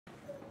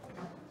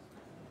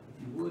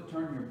would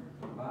turn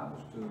your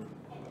Bibles to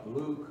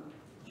Luke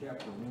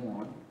chapter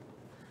 1.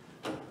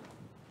 I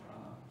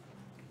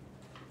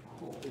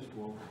hope this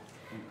will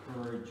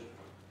encourage.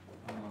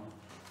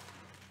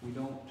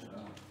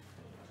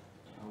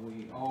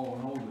 We all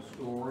know the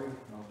story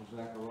of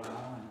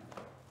Zacharias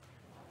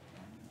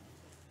and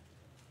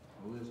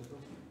Elisabeth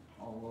and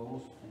all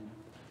those. And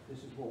this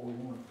is what we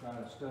want to try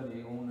to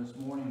study on this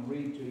morning,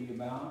 read to you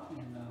about,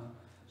 and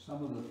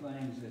some of the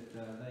things that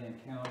they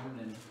encountered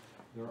and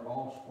their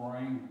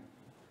offspring,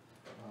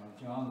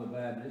 John the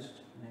Baptist,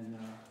 and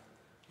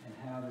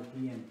how that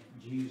he and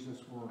Jesus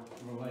were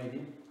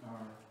related, or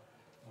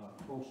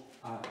close.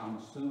 I'm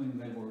assuming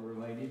they were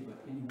related, but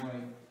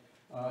anyway,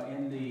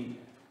 in the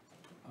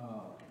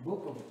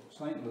book of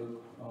St.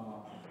 Luke,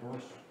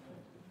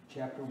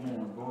 chapter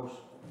 1, verse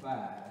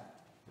 5,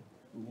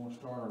 we want to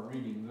start our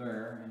reading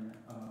there, and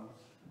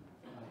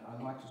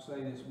I'd like to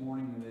say this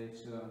morning that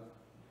it's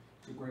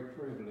a great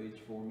privilege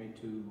for me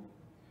to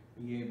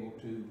be able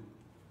to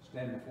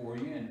stand before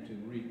you and to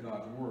read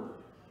God's Word.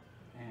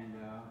 And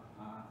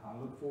I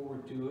look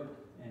forward to it,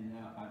 and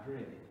I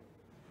dread it.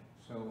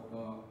 So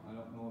I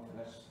don't know if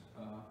that's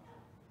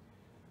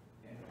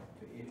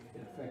if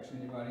it affects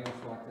anybody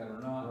else like that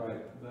or not.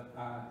 Right. But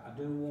I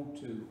do want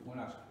to, when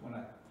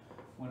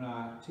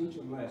I teach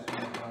a lesson,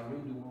 if I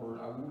read the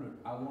Word, I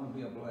want to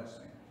be a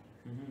blessing,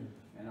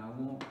 and I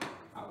want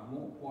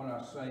what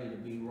I say to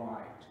be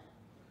right.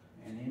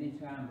 And any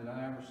time that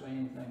I ever say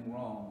anything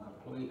wrong, I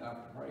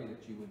pray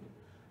that you would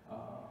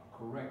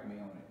correct me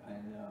on it,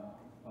 and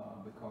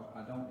because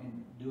I don't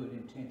do it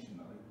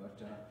intentionally,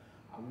 but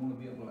I want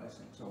to be a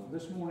blessing. So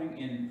this morning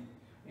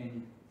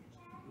in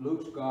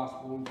Luke's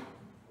Gospel,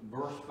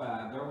 verse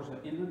 5, there was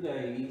in the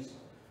days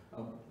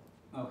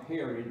of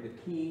Herod, the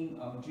king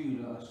of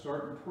Judah, a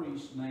certain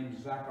priest named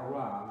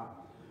Zacharias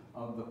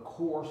of the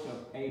course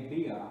of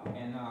Abia.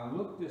 And I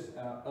looked this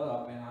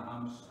up, and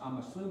I'm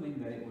assuming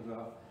that it was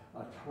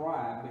a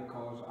tribe,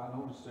 because I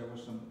noticed there were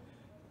some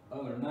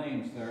other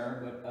names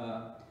there, but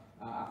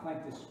I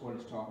think this is what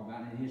it's talking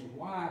about. And his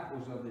wife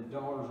was of the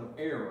daughters of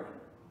Aaron,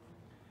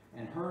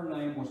 and her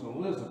name was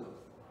Elisabeth.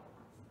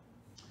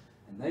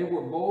 And they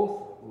were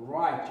both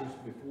righteous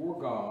before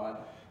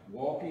God,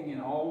 walking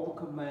in all the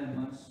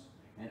commandments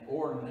and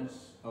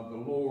ordinance of the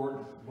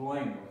Lord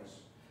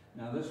blameless.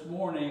 Now this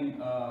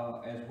morning,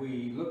 as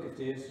we look at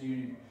this,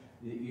 you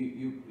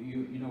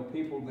know,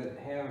 people that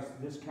have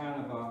this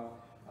kind of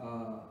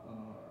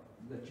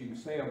that you can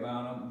say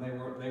about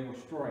them, they were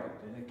straight,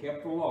 and they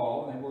kept the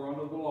law. They were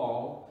under the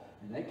law,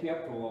 and they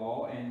kept the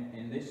law.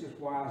 And this is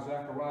why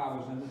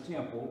Zacharias was in the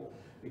temple,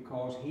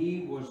 because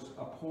he was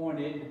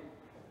appointed.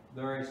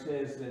 There it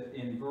says that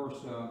in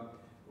verse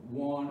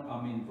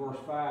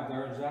 5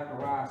 there,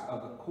 Zacharias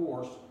of the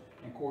course.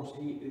 And of course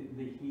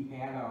he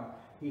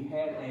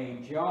had a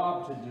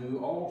job to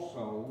do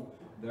also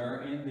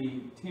there in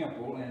the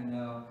temple, and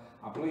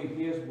I believe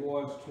his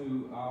was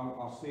to,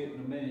 I'll see it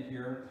in a minute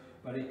here,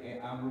 but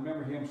I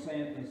remember him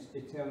saying,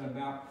 it's telling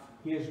about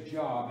his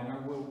job, and I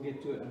will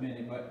get to it in a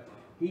minute, but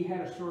he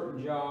had a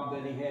certain job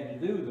that he had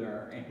to do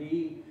there, and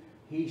he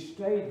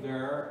stayed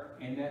there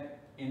in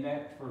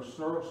that for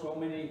so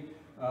many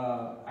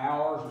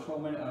hours, or so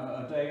many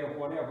a day or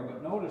whatever.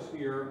 But notice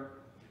here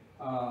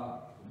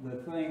the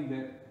thing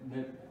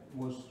that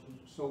was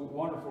so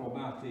wonderful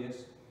about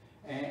this,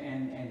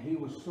 and he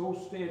was so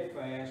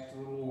steadfast to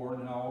the Lord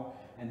and all,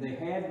 and they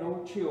had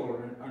no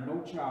children, or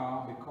no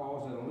child,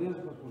 because that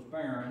Elisabeth was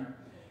barren,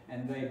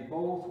 and they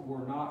both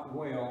were not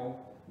well,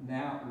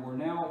 were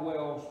now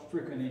well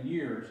stricken in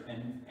years,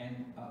 and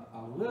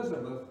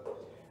Elisabeth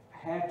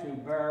had to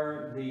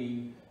bear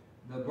the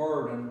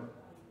burden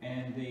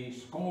and the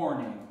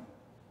scorning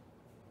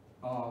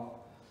of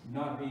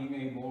not being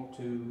able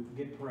to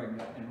get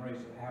pregnant and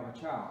have a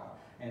child.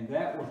 And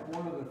that was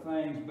one of the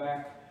things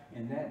back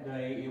in that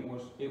day. It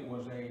was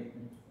a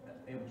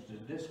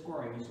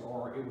disgrace,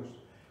 or it was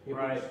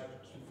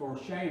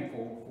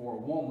shameful for a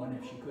woman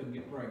if she couldn't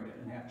get pregnant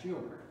and have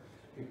children,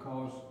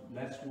 because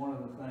that's one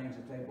of the things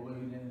that they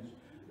believed in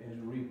is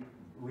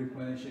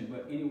replenishing.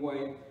 But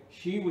anyway,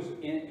 she was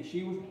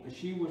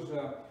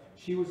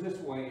this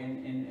way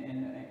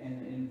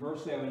in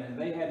verse 7, and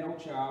they had no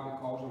child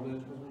because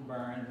Elisabeth was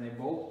barren, and they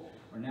both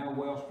are now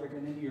well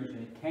stricken in years.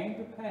 And it came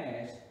to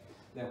pass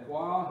that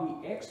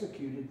while he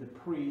executed the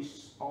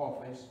priest's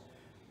office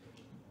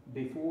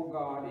before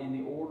God in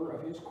the order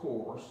of his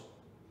course,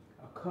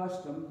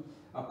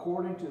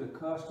 according to the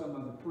custom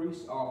of the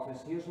priest's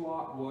office, his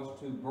lot was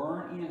to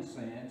burn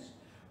incense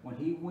when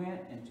he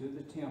went into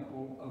the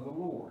temple of the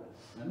Lord.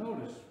 Now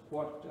notice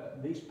what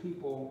these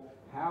people,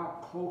 how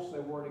close they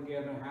were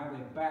together, how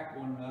they backed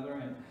one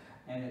another,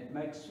 and it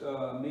makes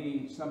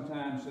me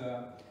sometimes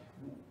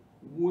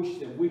wish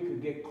that we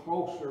could get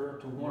closer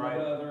to one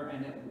another,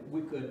 and that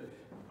we could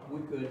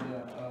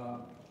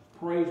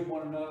praise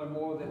one another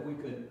more, that we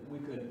could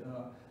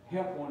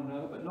help one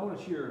another. But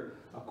notice here,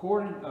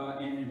 according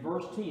and in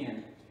verse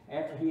 10,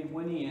 after he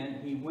went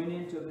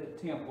into the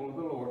temple of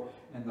the Lord,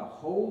 and the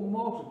whole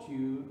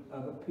multitude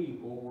of the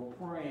people were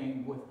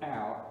praying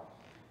without,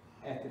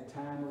 at the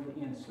time of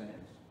the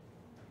incense.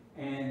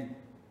 And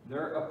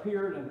there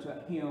appeared unto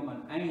him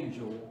an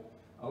angel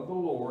of the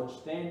Lord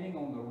standing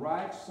on the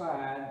right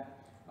side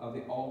of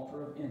the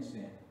altar of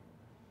incense.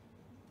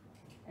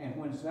 And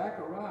when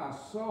Zacharias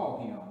saw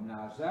him,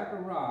 now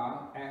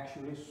Zacharias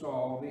actually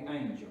saw the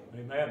angel.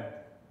 Amen.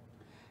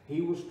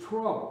 He was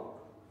troubled,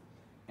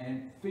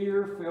 and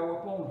fear fell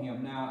upon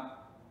him. Now,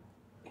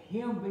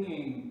 him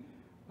being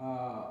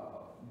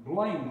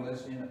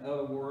blameless, in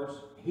other words,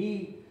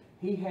 he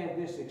had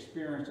this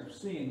experience of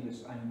seeing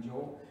this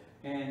angel,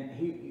 and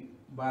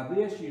by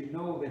this you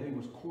know that he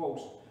was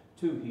close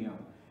to him.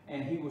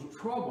 And he was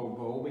troubled,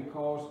 though,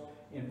 because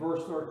in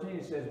verse 13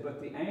 it says, "But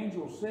the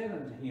angel said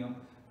unto him,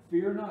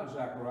 Fear not,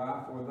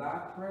 Zacharias, for thy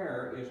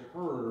prayer is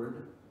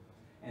heard,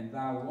 and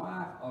thy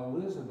wife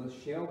Elisabeth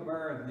shall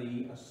bear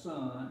thee a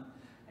son,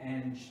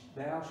 and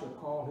thou shalt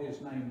call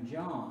his name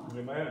John.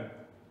 Amen.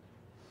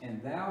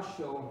 And thou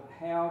shalt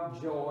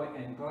have joy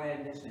and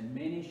gladness, and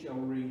many shall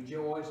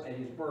rejoice at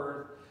his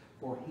birth,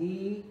 for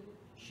he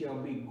shall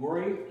be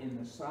great in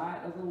the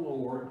sight of the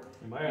Lord,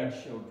 Amen. and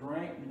shall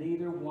drink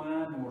neither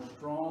wine nor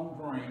strong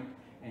drink,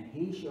 and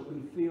he shall be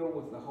filled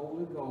with the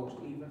Holy Ghost,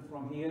 even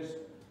from his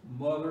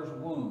mother's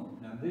womb."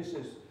 Now this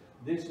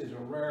is a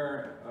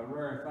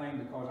rare thing,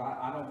 because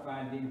I don't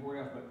find it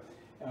anywhere else.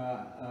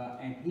 But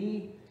and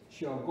he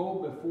shall go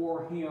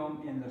before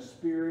him in the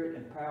spirit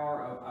and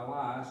power of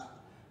Elias,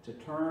 to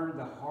turn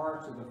the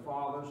hearts of the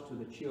fathers to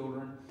the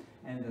children,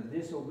 and the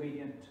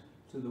disobedient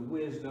to the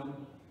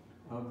wisdom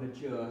of the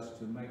just,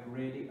 to make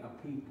ready a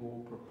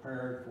people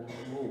prepared for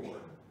the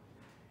Lord.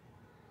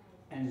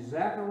 And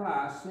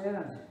Zacharias said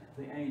unto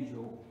the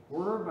angel,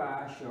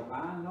 "Whereby shall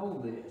I know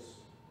this?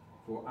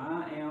 For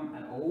I am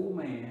an old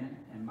man,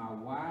 and my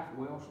wife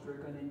well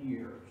stricken in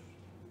years."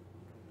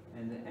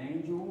 And the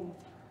angel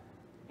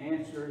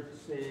answered,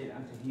 said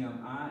unto him,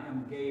 "I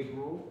am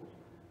Gabriel,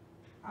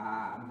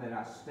 that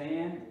I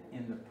stand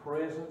in the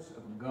presence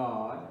of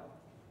God,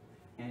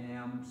 and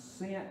am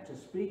sent to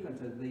speak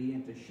unto thee,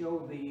 and to show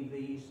thee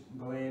these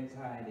glad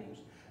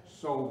tidings."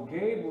 So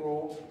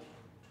Gabriel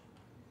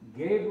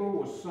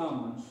was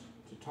summoned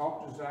to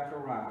talk to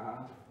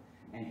Zacharias,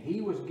 and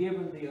he was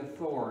given the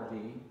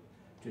authority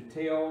to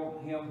tell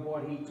him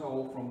what he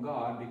told from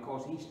God,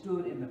 because he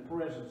stood in the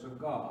presence of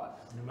God.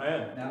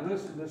 Amen. Now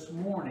listen, this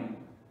morning,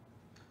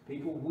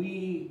 people,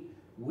 we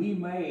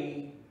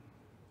may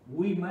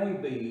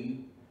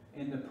be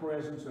in the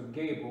presence of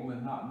Gabriel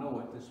and not know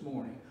it this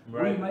morning.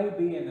 Right. We may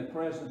be in the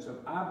presence of,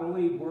 I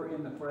believe we're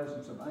in the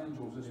presence of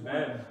angels this Amen.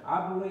 morning.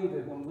 I believe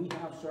that when we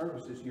have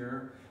services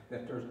here,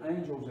 that there's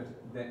angels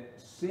that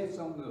sits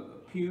on the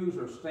pews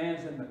or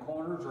stands in the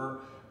corners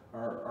or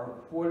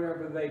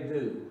whatever they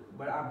do.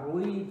 But I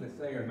believe that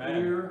they are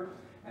Amen. here,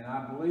 and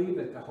I believe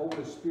that the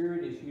Holy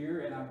Spirit is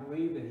here, and I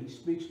believe that he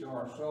speaks to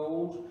our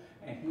souls,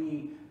 and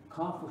he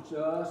comforts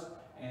us,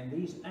 and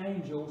these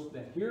angels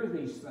that hear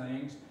these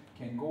things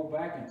can go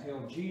back and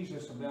tell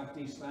Jesus about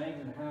these things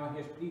and how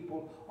his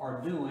people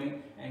are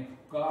doing, and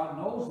God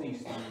knows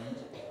these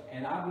things.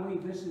 And I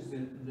believe this is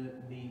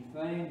the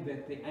thing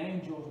that the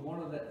angels, one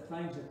of the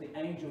things that the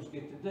angels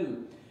get to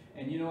do.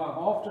 And you know, I've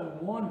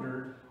often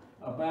wondered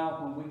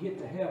about when we get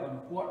to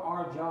heaven what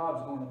our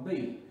job's going to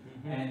be.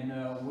 Mm-hmm.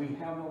 And we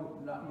have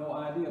no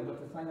idea. But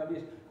the thing of it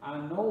is, I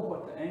know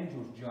what the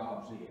angels'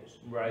 jobs is.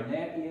 Right. And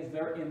that is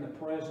they're in the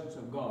presence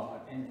of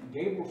God. And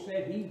Gabriel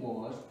said he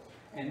was.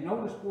 And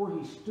notice where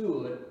he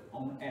stood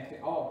at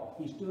the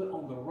altar. He stood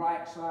on the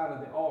right side of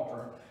the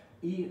altar.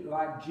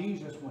 Like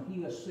Jesus, when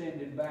he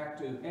ascended back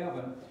to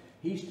heaven,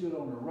 he stood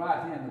on the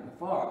right hand of the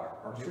Father,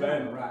 or stood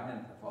on the right hand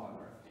of the Father.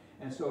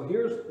 And so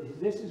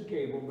this is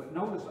Gabriel, but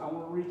notice, I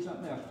want to read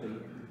something else to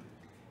you.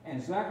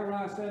 "And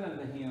Zacharias said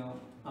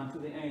unto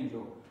the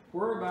angel,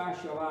 Whereby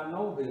shall I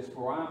know this?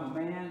 For I am a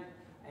man,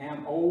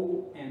 am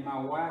old, and my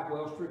wife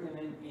well stricken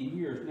in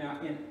years." Now,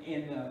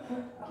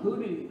 who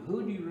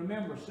do you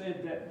remember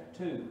said that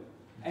to?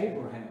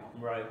 Abraham.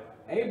 Right.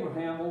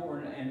 Abraham, over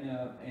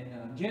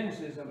in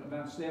Genesis,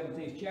 about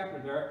 17th chapter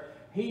there,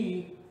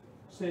 he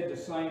said the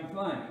same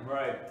thing.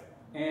 Right.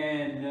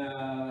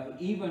 And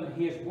even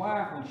his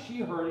wife, when she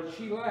heard it,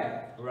 she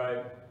laughed.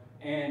 Right.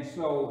 And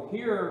so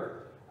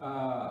here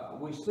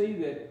we see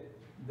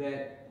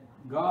that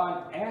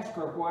God asked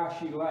her why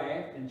she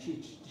laughed, and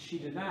she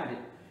denied it.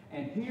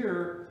 And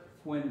here,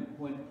 when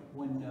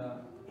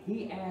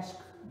he asked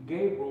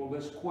Gabriel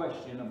this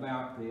question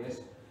about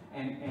this,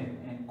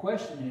 and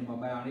questioned him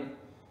about it,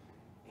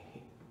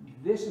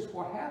 this is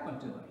what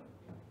happened to him.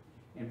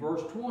 In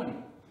verse 20,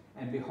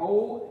 "And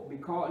behold,"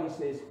 because he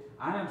says,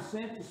 "I am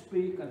sent to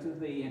speak unto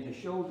thee, and to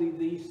show thee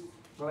these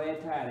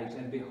glad tidings.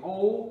 And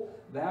behold,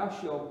 thou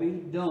shalt be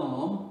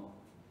dumb,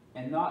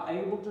 and not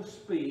able to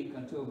speak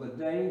until the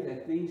day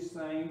that these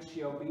things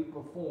shall be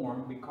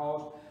performed,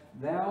 because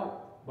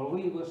thou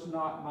believest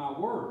not my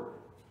word,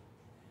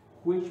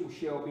 which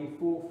shall be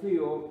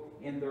fulfilled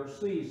in their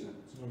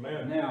seasons."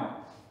 Amen. Now,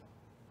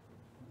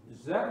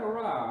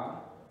 Zacharias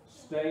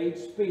stayed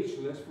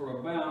speechless for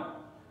about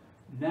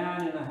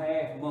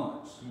 9.5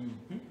 months.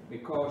 Mm-hmm.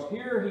 Because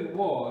here he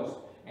was,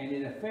 and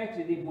it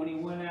affected him when he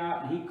went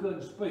out and he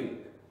couldn't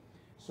speak.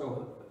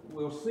 So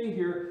we'll see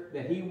here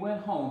that he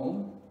went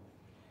home,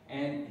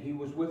 and he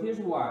was with his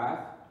wife,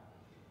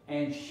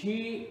 and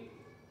she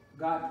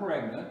got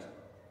pregnant,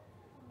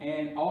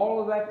 and all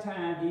of that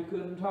time he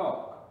couldn't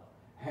talk.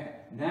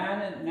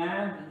 9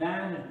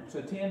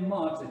 to 10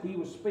 months that he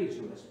was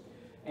speechless,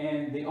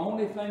 and the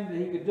only thing that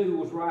he could do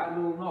was write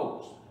little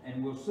notes,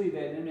 and we'll see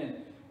that in a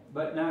minute.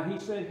 But now he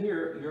said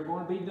here, you're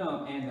going to be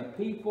dumb. And the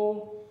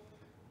people,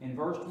 in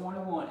verse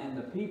 21, and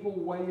the people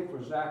waited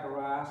for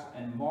Zacharias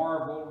and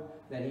marveled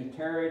that he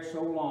tarried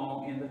so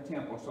long in the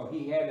temple. So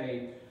he had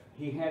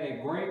a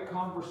great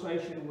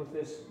conversation with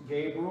this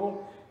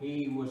Gabriel.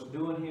 He was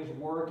doing his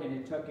work, and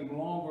it took him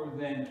longer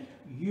than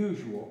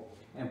usual.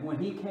 And when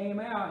he came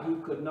out, he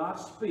could not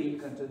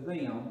speak unto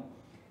them,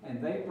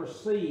 and they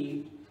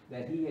perceived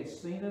that he had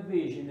seen a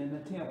vision in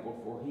the temple,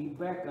 for he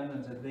beckoned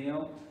unto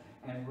them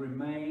and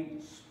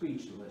remained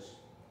speechless.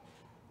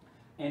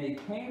 And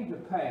it came to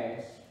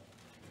pass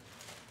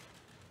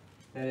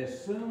that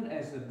as soon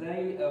as the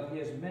day of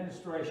his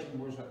ministration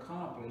was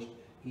accomplished,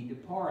 he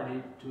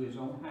departed to his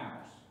own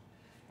house.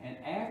 And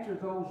after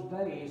those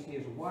days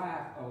his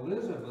wife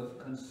Elisabeth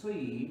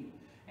conceived,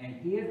 and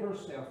hid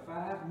herself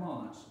 5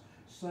 months,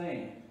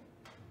 saying,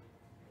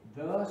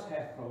 Thus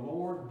hath the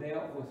Lord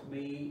dealt with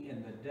me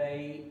in the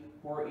day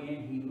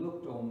wherein he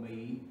looked on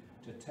me,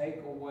 to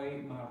take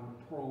away my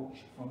reproach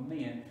from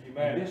men.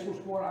 Amen. And this was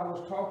what I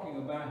was talking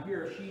about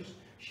here.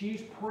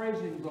 She's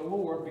praising the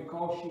Lord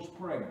because she's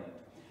pregnant,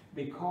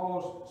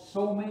 because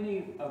so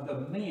many of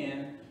the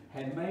men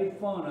had made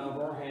fun of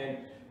her,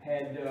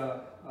 had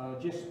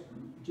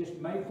just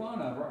made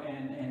fun of her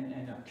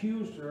and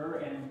accused her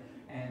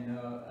and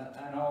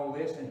all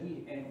this,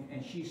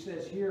 and she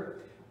says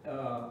here,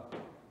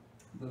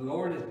 the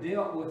Lord has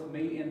dealt with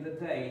me in the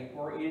day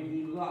wherein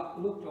he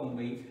looked on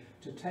me,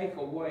 to take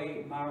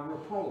away my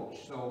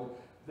reproach. So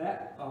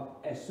that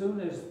as soon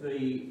as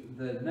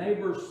the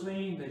neighbors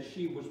seen that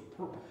she was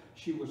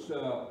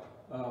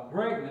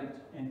pregnant,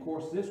 and of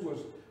course this was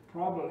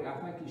probably, I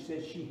think he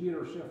said she hid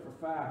herself for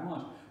 5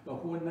 months.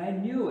 But when they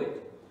knew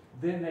it,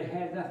 then they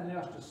had nothing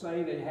else to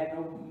say. They had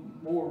no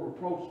more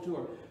reproach to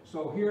her.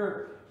 So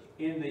here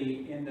in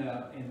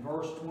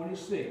verse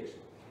 26,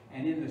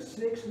 and in the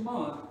 6th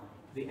month,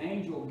 the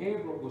angel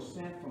Gabriel was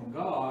sent from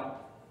God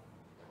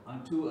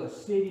unto a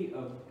city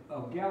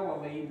of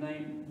Galilee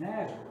named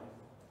Nazareth,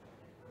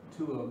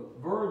 to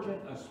a virgin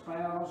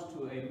espoused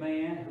to a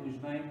man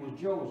whose name was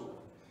Joseph,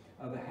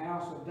 of the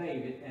house of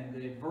David, and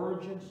the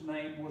virgin's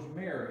name was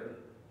Mary.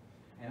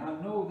 And I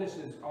know this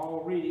is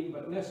all reading,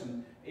 but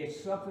listen, it's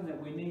something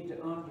that we need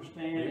to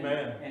understand.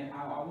 Amen. And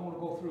I want to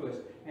go through this.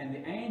 And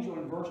the angel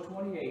in verse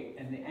 28,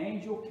 and the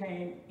angel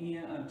came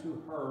in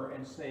unto her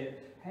and said,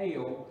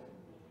 Hail,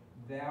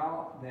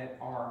 thou that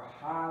art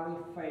highly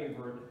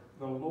favored,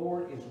 the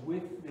Lord is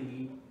with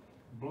thee,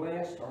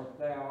 blessed art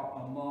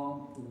thou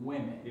among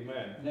women.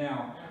 Amen.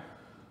 Now,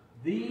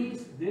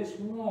 this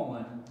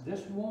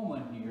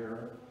woman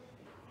here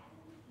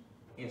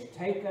is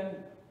taken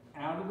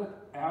out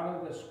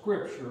of the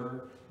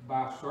scripture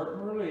by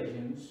certain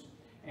religions,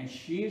 and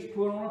she is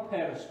put on a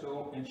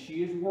pedestal and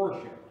she is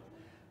worshipped.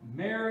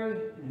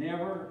 Mary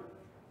never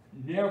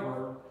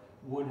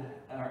would,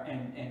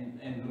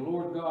 and the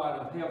Lord God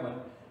of heaven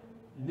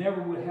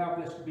never would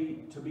have this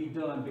to be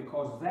done,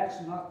 because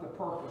that's not the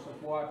purpose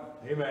of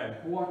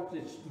what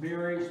this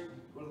Mary's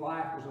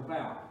life was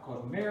about.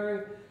 Because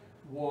Mary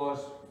was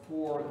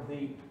for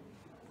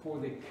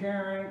the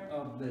carrying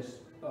of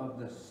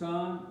the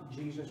Son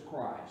Jesus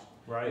Christ,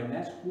 right? And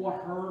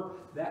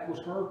that was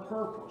her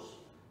purpose,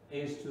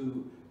 is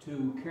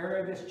to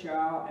carry this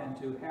child and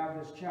to have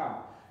this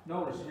child.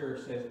 Notice here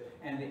it says,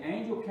 and the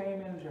angel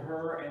came into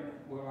her, and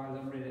well, I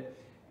didn't read it.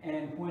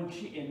 And when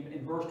she,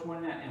 in verse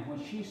 29, and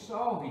when she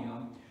saw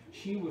him,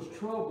 she was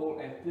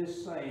troubled at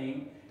this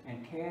saying,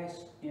 and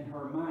cast in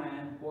her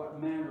mind what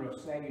manner of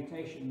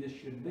salutation this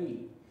should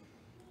be.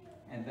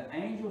 And the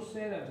angel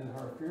said unto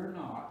her, Fear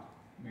not,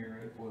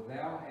 Mary, for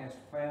thou hast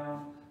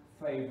found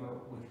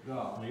favor with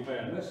God.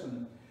 Amen. And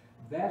listen,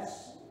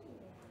 that's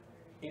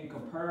in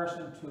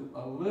comparison to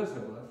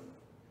Elisabeth,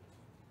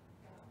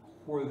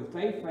 where that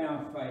they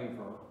found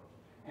favor,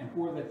 and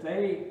where that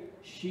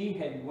she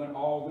had went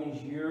all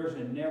these years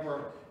and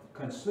never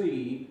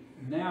conceived.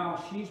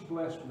 Now she's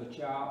blessed with a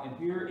child, and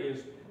here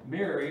is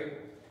Mary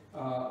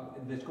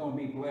that's going to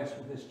be blessed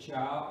with this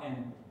child,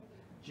 and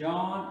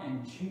John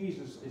and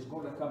Jesus is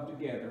going to come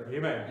together.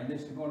 Amen. And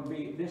this is going to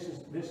be this is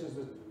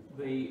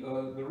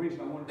the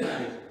reason I want to do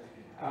this.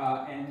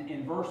 And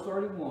in verse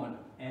 31,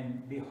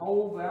 and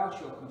behold, thou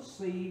shalt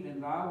conceive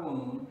in thy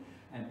womb,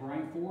 and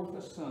bring forth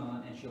a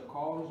son, and shall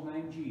call his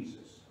name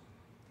Jesus.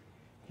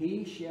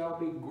 He shall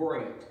be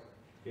great,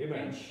 Amen,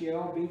 and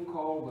shall be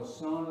called the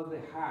Son of the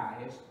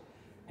Highest,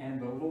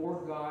 and the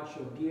Lord God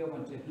shall give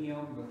unto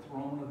him the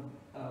throne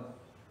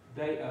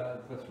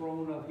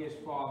of his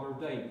father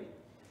David,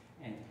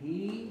 and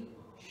he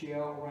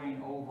shall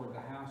reign over the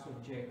house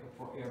of Jacob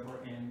forever.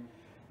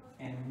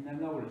 And now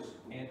notice,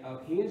 and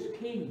of his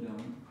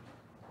kingdom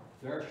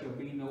there shall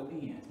be no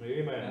end.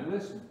 Amen. Now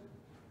listen,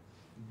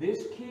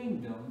 this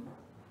kingdom,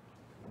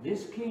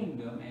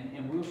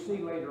 and we'll see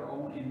later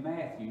on in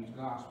Matthew's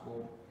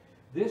gospel,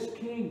 this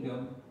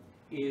kingdom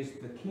is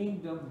the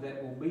kingdom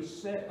that will be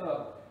set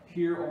up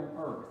here on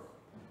earth.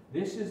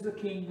 This is the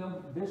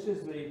kingdom, this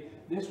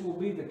will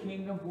be the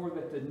kingdom where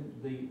that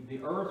the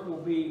earth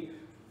will be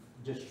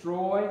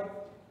destroyed,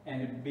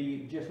 and it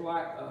be just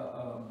like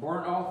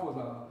burnt off with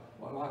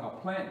like a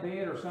plant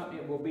bed or something.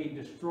 It will be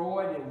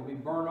destroyed, it will be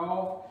burnt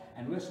off.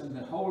 And listen,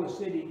 the holy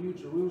city, New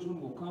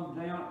Jerusalem, will come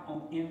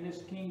down in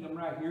this kingdom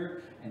right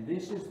here. And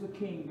this is the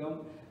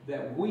kingdom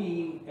that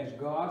we, as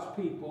God's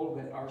people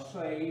that are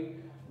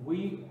saved,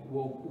 we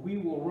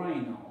will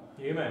reign on.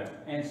 Amen.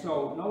 And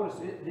so notice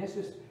this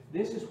is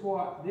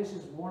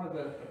one of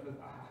the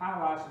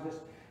highlights of this.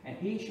 And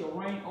he shall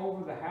reign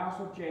over the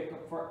house of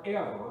Jacob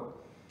forever,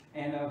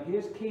 and of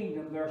his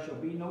kingdom there shall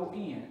be no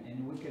end.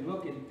 And we can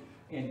look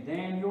in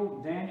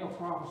Daniel. Daniel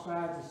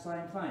prophesies the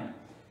same thing.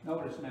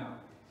 Notice now.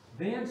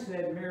 Then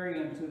said Mary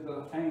unto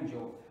the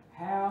angel,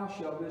 How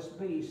shall this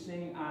be,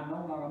 seeing I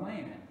know not a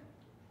man?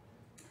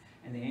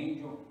 And the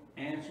angel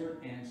answered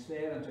and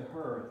said unto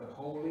her, The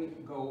Holy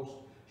Ghost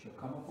shall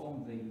come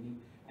upon thee,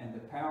 and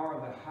the power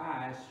of the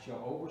highest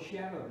shall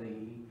overshadow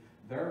thee.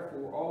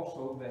 Therefore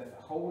also that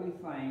the holy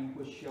thing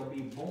which shall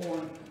be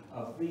born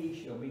of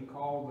thee shall be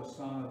called the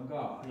Son of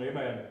God.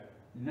 Amen.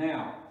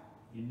 Now,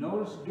 you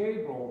notice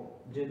Gabriel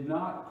did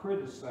not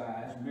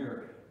criticize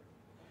Mary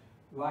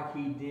like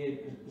he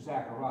did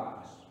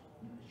Zacharias.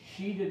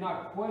 She did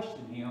not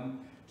question him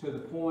to the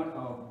point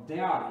of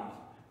doubting,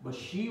 but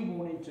she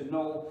wanted to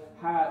know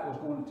how it was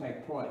going to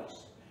take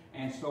place.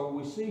 And so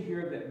we see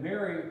here that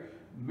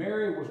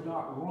Mary was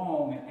not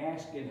wrong in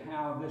asking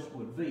how this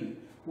would be,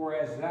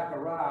 whereas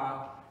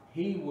Zachariah,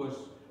 his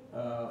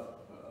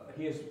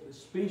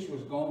speech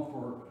was gone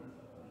for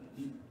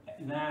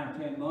 9 or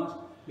 10 months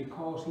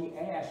because he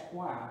asked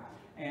why.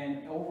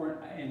 And over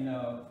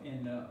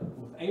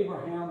with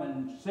Abraham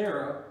and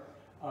Sarah,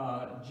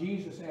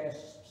 Jesus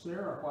asked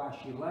Sarah why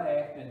she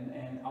laughed,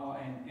 and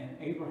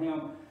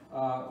Abraham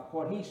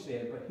what he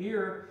said. But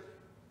here,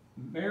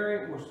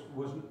 Mary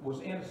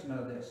was innocent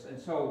of this. And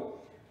so,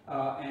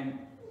 and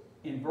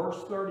in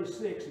verse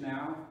 36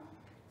 now,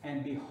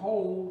 and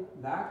behold,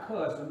 thy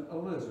cousin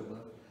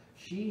Elisabeth,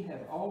 she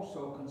hath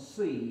also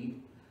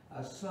conceived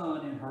a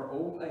son in her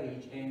old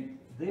age, and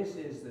this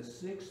is the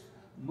 6th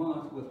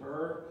month with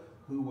her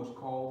who was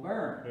called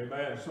barren.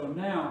 Amen. So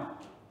now,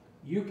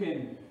 you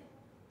can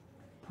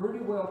pretty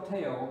well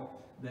tell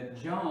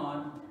that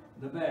John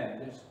the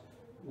Baptist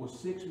was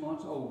 6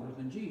 months older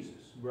than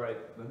Jesus. Right.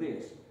 For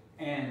this.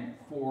 And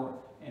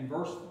in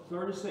verse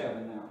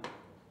 37 now,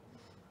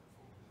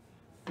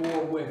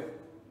 for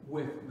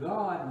with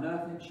God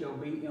nothing shall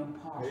be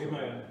impossible.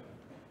 Amen.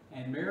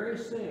 And Mary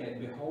said,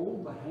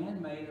 Behold, the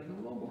handmaid of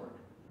the Lord.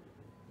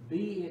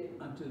 Be it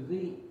unto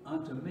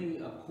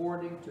me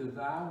according to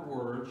thy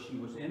word. She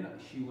was in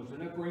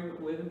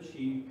agreement with him.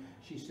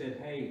 She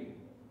said, Hey,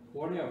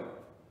 whatever.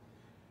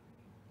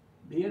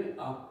 Be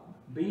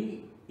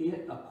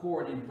it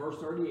according,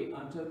 verse 38,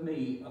 unto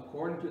me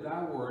according to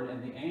thy word.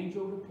 And the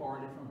angel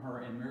departed from her,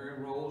 and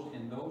Mary rose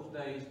in those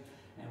days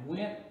and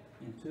went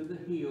into the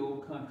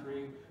hill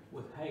country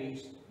with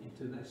haste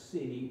into the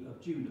city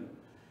of Judah,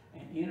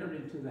 and entered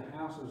into the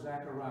house of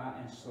Zachariah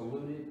and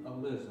saluted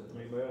Elisabeth.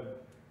 Amen.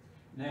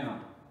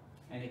 Now,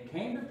 and it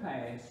came to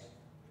pass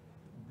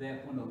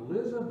that when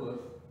Elisabeth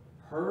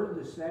heard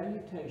the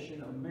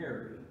salutation of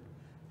Mary,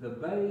 the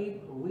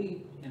babe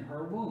leaped in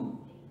her womb,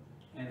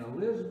 and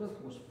Elisabeth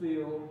was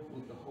filled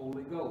with the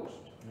Holy Ghost.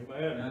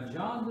 Amen. Now,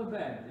 John the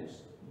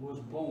Baptist was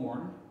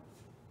born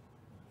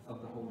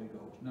of the Holy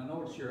Ghost. Now,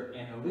 notice here,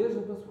 and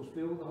Elisabeth was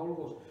filled with the Holy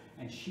Ghost,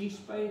 and she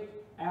spake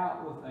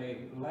out with a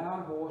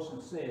loud voice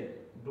and said,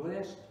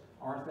 Blessed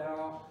art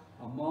thou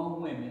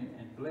among women,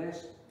 and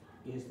blessed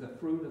is the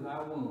fruit of thy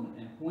womb.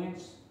 And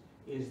whence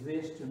is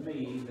this to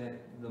me,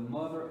 that the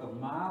mother of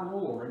my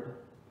Lord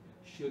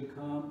should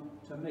come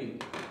to me?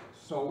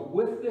 So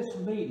with this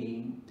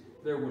meeting,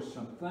 there was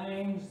some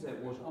things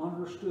that was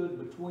understood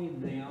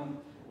between them,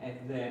 and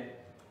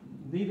that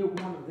neither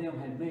one of them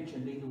had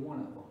mentioned either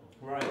one of them.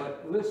 Right.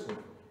 But listen,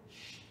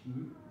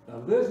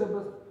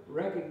 Elisabeth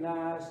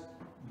recognized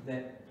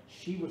that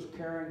she was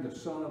carrying the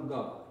Son of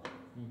God.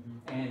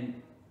 Mm-hmm.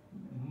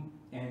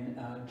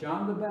 And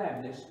John the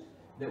Baptist,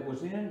 that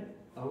was in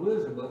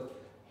Elisabeth,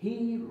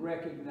 he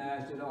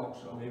recognized it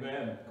also.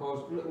 Amen.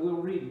 Because we'll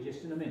read it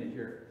just in a minute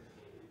here.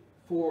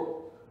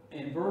 For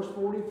in verse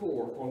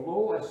 44, for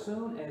lo, as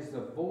soon as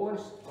the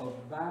voice of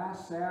thy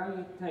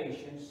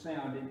salutation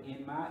sounded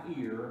in my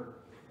ear,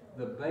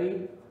 the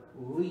babe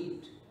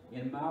leaped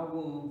in my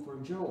womb for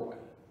joy.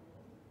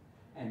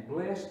 And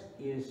blessed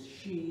is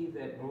she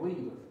that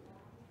believeth,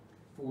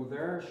 for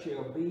there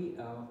shall be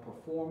a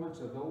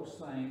performance of those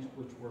things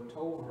which were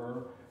told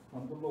her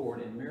from the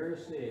Lord. And Mary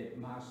said,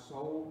 My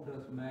soul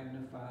doth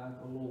magnify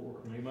the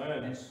Lord.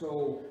 Amen. And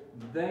so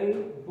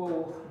they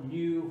both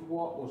knew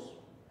what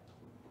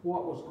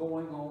was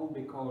going on,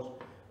 because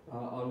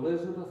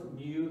Elisabeth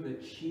knew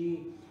that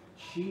she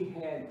she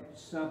had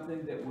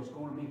something that was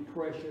going to be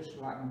precious,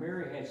 like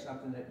Mary had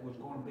something that was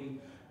going to be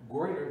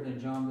greater than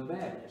John the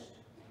Baptist.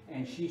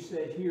 And she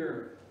said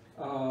here,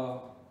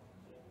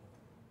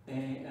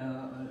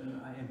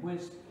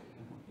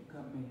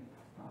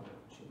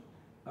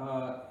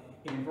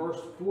 in verse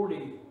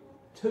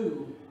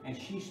 42, and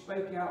she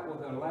spake out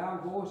with a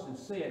loud voice and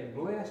said,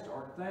 Blessed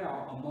art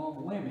thou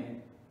among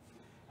women,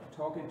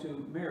 talking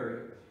to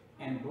Mary,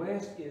 and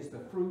blessed is the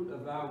fruit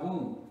of thy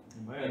womb.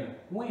 Amen. And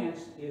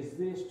whence is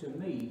this to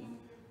me,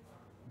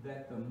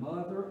 that the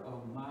mother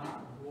of my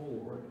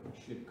Lord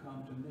should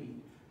come to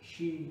me?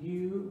 She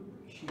knew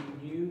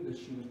that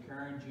she was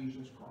carrying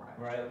Jesus Christ.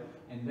 Right.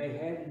 And they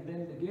hadn't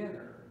been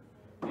together.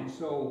 And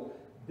so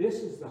this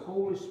is the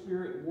Holy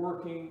Spirit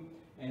working,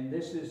 and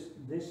this is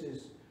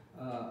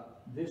a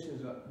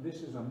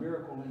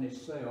miracle in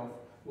itself,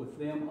 with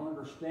them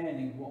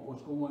understanding what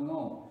was going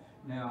on.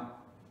 Now,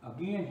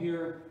 again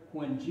here,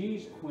 when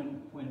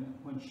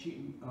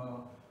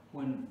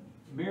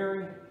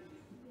Mary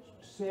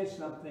said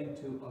something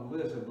to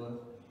Elisabeth,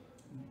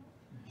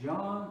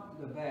 John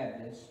the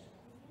Baptist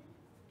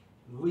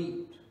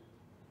leaped.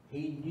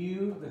 He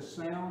knew the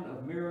sound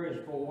of Mary's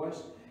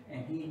voice,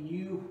 and he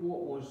knew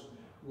what was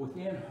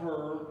within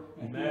her,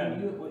 and Amen. He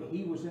knew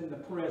he was in the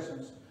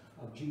presence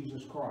of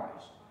Jesus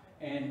Christ.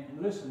 And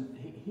listen,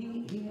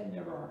 he had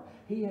never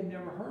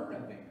heard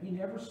of him. He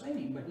never seen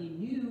him, but he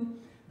knew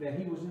that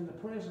he was in the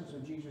presence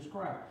of Jesus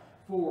Christ.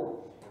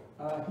 For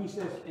he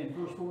says in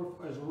verse 44,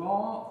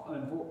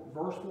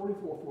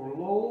 for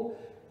lo,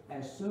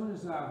 as soon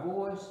as thy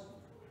voice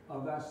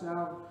of thy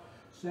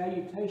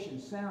salutation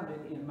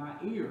sounded in my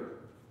ear,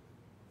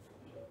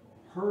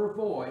 her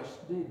voice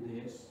did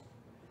this,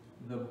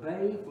 the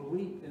babe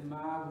leaped in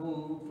my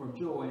womb for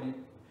joy,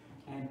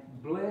 and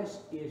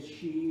blessed is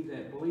she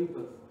that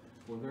believeth,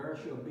 for there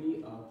shall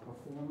be a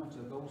performance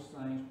of those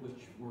things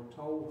which were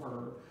told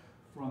her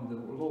from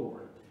the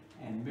Lord.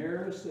 And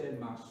Mary said,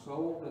 My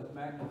soul doth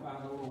magnify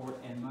the Lord,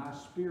 and my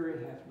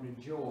spirit hath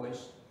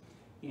rejoiced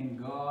in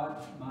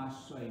God my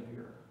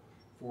Savior.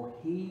 For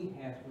he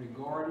hath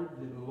regarded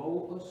the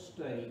low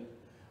estate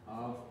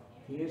of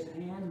his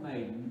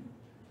handmaiden.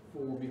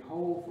 For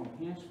behold, from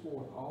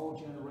henceforth all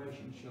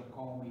generations shall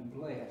call me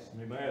blessed.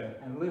 Amen.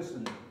 And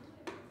listen,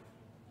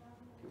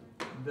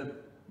 the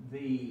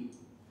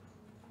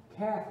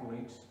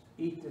Catholics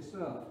eat this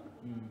up.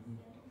 Mm-hmm.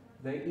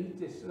 They eat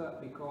this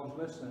up because,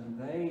 listen,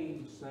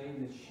 they say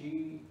that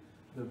she,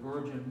 the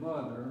Virgin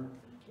Mother,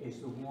 is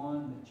the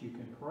one that you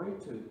can pray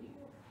to.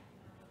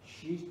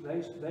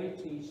 They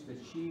teach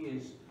that she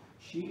is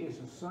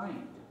a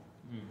saint.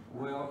 Mm.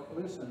 Well,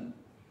 listen,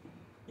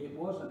 it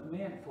wasn't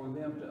meant for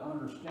them to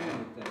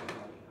understand it that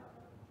way.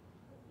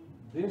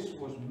 This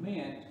was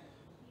meant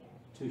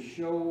to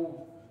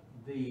show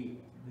the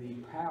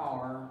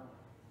power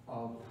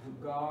of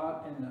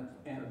God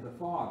and the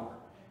Father,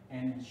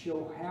 and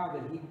show how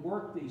that he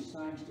worked these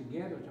things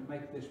together to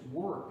make this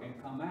work and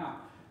come out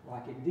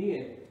like it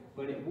did.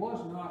 But it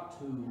was not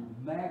to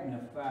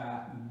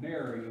magnify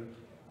Mary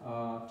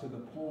to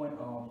the point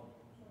of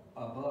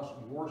us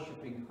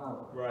worshiping her.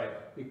 Right.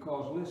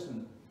 Because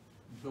listen,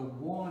 the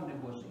one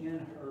that was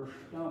in her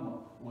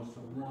stomach was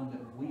the one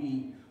that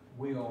we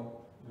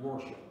will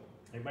worship.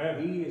 Amen.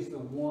 He is the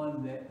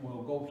one that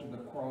will go to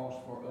the cross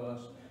for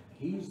us.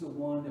 He's the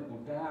one that will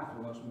die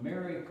for us.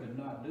 Mary could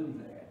not do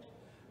that.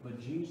 But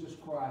Jesus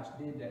Christ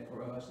did that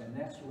for us, and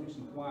that's the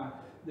reason why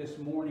this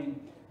morning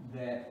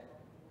that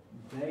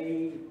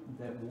they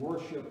that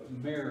worship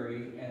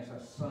Mary as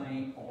a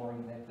saint, or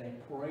that they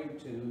pray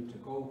to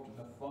go to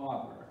the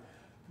Father,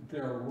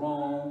 they're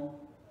wrong,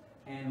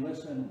 and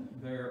listen,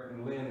 they're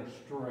led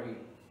astray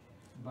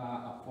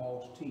by a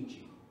false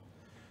teaching.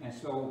 And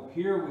so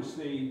here we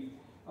see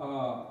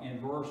in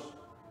verse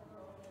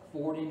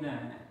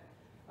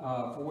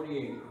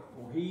 48,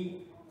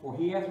 For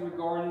he hath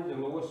regarded the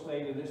low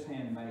estate of this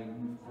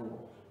handmaiden, for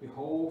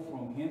behold,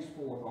 from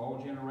henceforth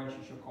all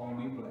generations shall call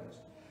me blessed.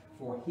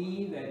 For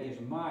he that is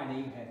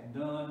mighty hath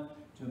done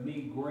to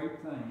me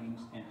great things,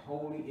 and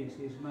holy is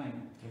his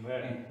name.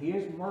 Amen. And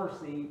his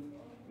mercy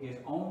is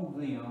on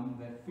them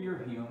that fear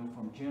him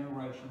from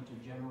generation to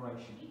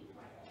generation.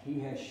 He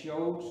has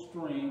showed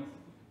strength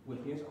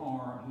with his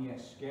arm. He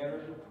has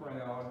scattered the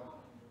proud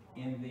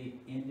in the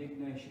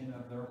indignation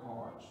of their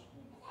hearts.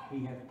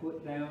 He hath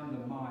put down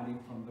the mighty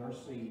from their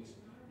seats,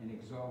 and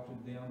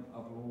exalted them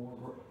of lower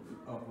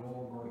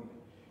grade.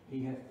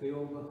 He hath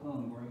filled the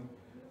hungry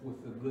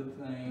with the good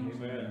things,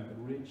 Amen. And the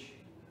rich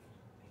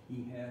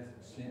he hath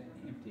sent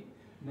empty.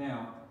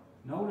 Now,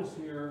 notice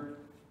here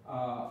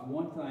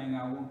one thing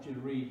I want you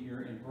to read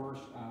here in verse,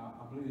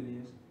 I believe it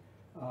is,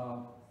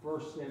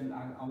 verse 7.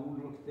 I want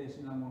to look at this,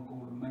 and I want to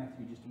go to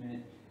Matthew just a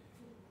minute.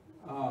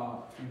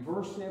 In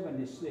verse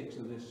 76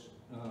 of this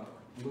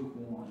Luke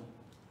 1,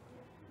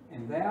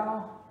 And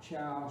thou,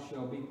 child,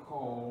 shall be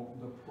called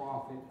the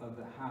prophet of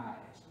the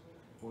highest,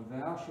 for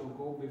thou shalt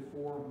go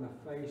before the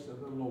face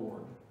of the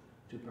Lord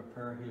to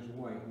prepare his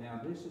way.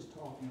 Now this is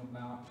talking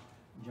about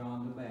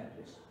John the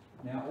Baptist.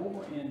 Now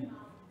over in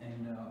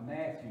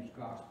Matthew's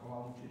Gospel. I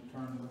want you to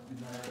turn with me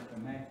there to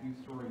Matthew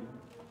 3.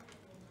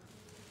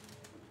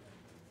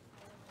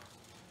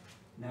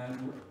 Now,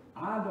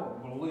 I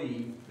don't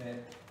believe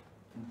that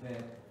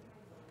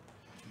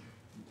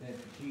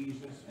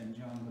Jesus and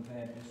John the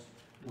Baptist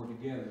were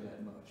together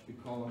that much,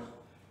 because,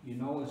 you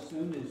know, as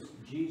soon as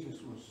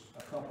Jesus was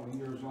a couple of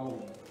years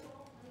old,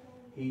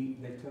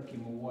 they took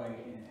him away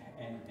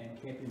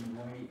and kept him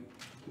away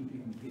to keep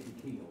him from getting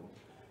killed.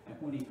 And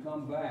when he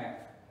come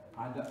back,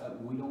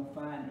 we don't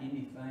find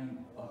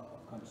anything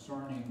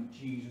concerning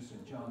Jesus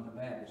and John the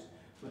Baptist.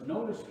 But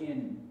notice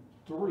in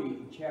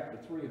chapter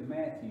 3 of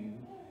Matthew,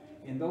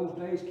 in those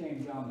days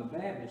came John the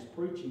Baptist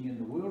preaching in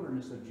the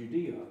wilderness of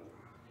Judea,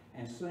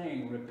 and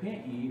saying,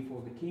 Repent ye,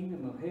 for the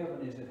kingdom of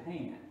heaven is at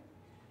hand.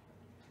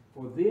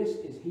 For this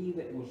is he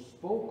that was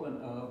spoken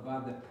of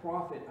by the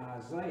prophet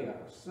Isaiah,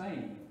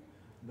 saying,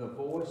 the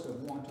voice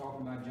of one,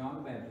 talking about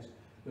John the Baptist,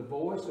 the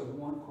voice of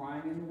one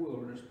crying in the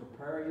wilderness,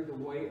 Prepare ye the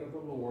way of the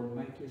Lord,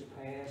 make his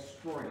paths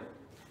straight.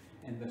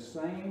 And the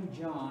same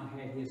John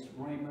had his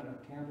raiment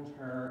of camel's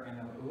hair and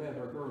a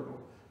leather girdle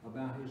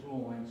about his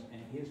loins,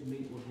 and his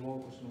meat was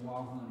locusts and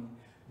wild honey.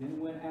 Then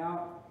went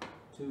out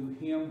to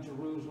him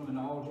Jerusalem and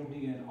all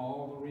Judea and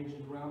all the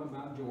regions round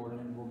about Jordan,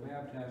 and were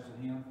baptized of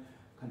him,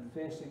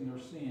 confessing their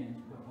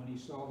sins. But when he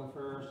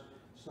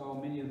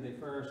saw many of the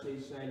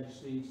Pharisees,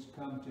 Sadducees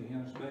come to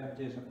him to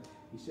baptism,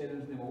 he said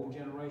unto them, O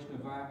generation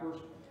of vipers,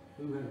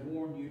 who has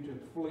warned you to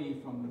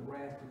flee from the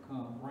wrath to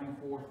come? Bring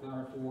forth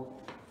therefore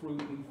fruit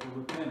meet for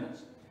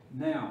repentance.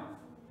 Now,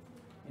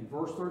 in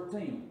verse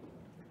 13,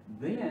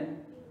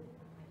 then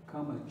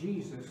cometh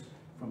Jesus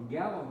from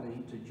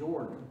Galilee to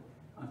Jordan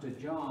unto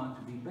John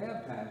to be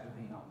baptized of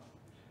him.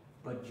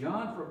 But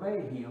John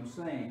forbade him,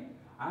 saying,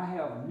 I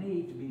have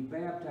need to be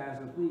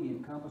baptized of thee,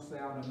 and comest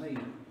thou to me?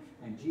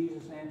 And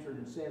Jesus answered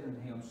and said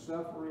unto him,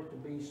 Suffer it to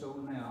be so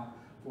now,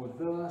 for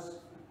thus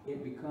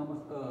it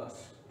becometh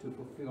us to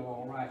fulfill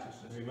all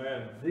righteousness.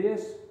 Amen.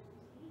 This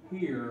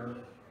here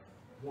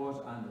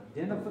was an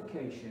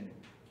identification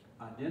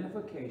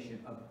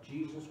of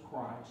Jesus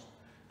Christ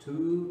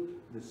to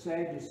the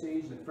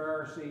Sadducees, the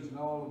Pharisees, and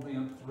all of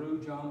them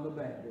through John the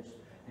Baptist.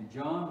 And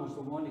John was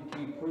the one that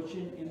came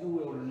preaching in the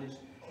wilderness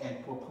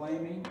and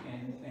proclaiming,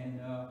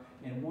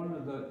 and one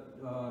of the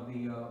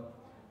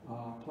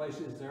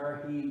places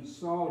there, he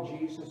saw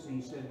Jesus and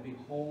he said,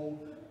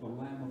 Behold the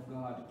Lamb of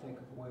God that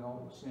taketh away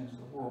all the sins of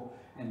the world.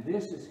 And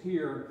this is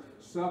here,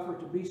 suffer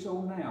to be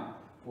so now,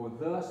 for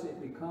thus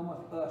it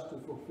becometh us to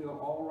fulfill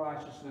all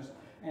righteousness.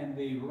 And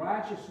the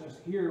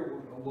righteousness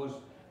here was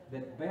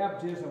that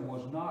baptism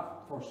was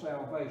not for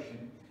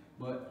salvation,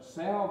 but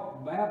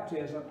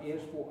baptism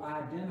is for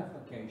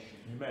identification.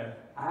 Amen.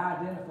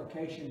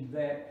 Identification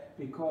that,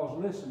 because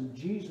listen,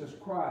 Jesus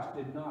Christ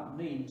did not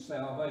need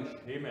salvation.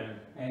 Amen.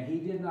 And he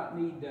did not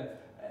need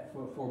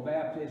for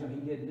baptism,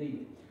 he didn't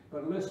need it.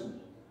 But listen,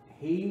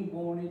 he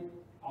wanted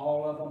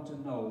all of them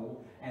to know,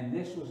 and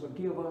this was to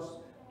give us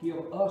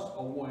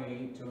a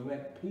way to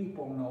let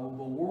people know,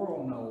 the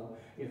world know,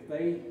 if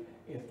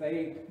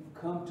they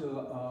come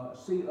to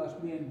see us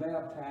being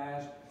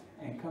baptized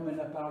and coming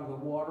up out of the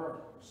water,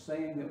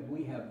 saying that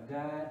we have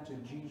died to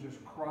Jesus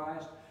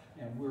Christ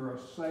and we're a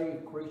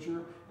saved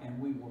creature and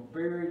we were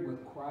buried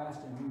with Christ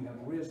and we have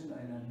risen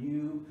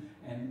anew.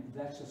 And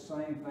that's the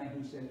same thing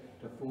he said,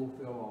 to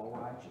fulfill all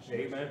righteousness.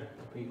 Amen.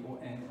 To people.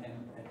 And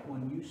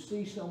when you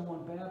see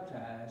someone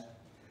baptized,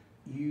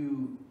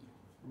 you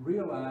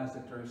realize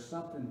that there's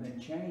something been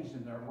changed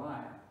in their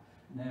life.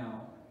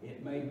 Now,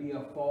 it may be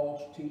a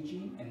false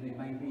teaching, and they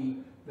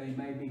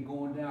may be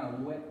going down a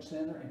wet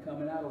center and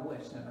coming out of a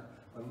wet center.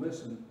 But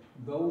listen,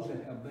 those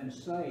that have been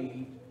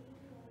saved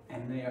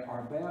and they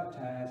are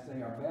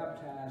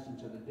baptized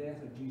into the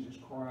death of Jesus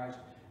Christ,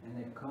 and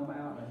they've come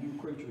out a new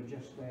creature,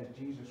 just as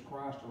Jesus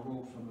Christ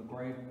arose from the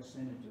grave and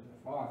ascended to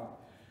the Father.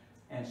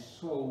 And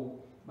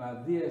so by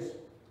this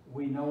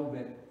we know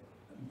that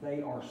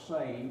they are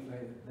saved.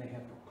 They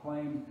have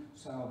proclaimed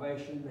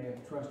salvation. They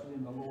have trusted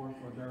in the Lord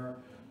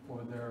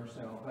for their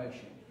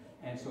salvation.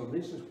 And so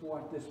this is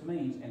what this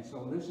means. And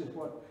so this is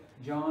what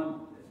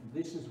John,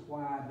 this is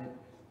why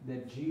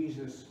that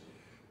Jesus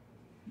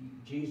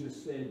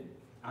said,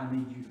 I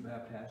need you to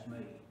baptize me.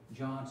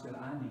 John said,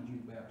 I need you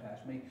to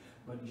baptize me.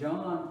 But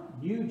John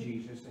knew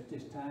Jesus at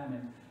this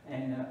time,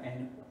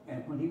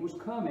 and when he was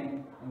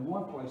coming, in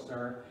one place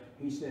there,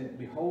 he said,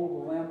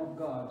 Behold the Lamb of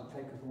God that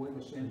taketh away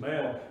the sins of the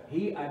world.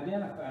 He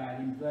identified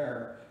him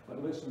there,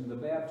 but listen, the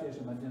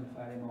baptism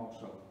identified him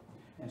also.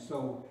 And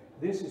so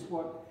this is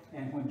what,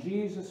 and when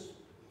Jesus,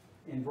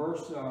 in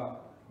verse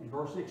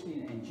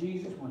 16, and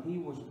Jesus, when he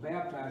was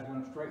baptized,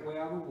 went up straightway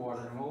out of the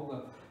water, and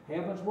lo, the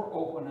heavens were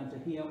opened unto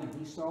him, and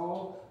he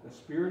saw the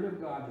Spirit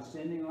of God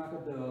descending like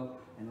a dove,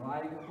 and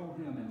lighting upon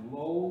him, and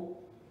lo,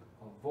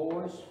 a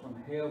voice from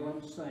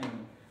heaven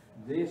saying,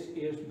 This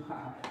is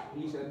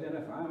he's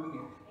identifying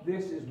again,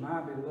 this is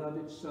my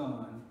beloved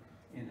Son,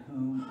 in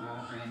whom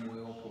I am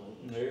well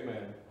pleased.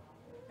 Amen.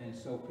 And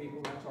so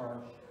people,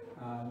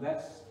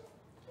 that's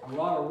a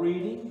lot of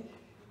reading.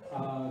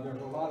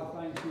 There's a lot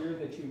of things here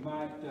that you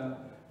might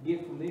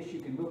get from this,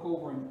 you can look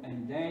over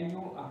in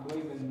Daniel, I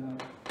believe in,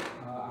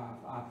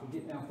 I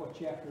forget now what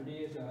chapter it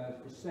is,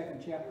 the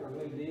second chapter, I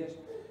believe it is,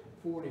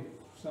 40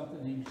 something,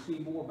 and you see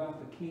more about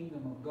the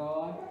kingdom of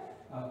God,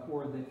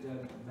 where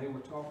that they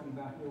were talking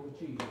about here with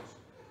Jesus.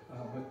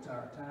 But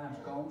our time's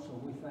gone, so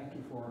we thank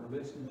you for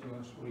listening to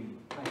us read.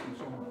 Thank you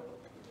so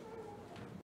much.